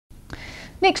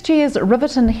Next year's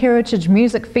Riverton Heritage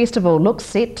Music Festival looks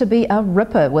set to be a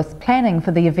ripper, with planning for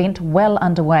the event well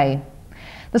underway.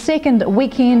 The second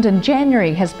weekend in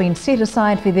January has been set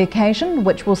aside for the occasion,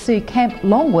 which will see Camp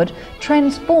Longwood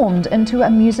transformed into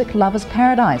a music lover's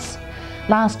paradise.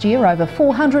 Last year, over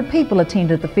 400 people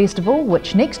attended the festival,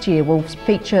 which next year will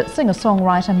feature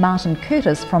singer-songwriter Martin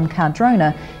Curtis from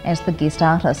Cardrona as the guest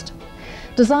artist.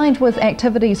 Designed with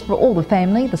activities for all the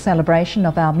family, the celebration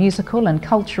of our musical and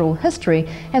cultural history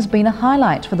has been a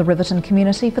highlight for the Riverton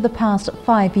community for the past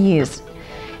 5 years.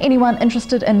 Anyone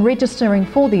interested in registering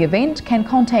for the event can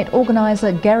contact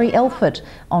organiser Gary Elford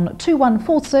on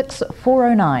 2146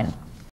 409.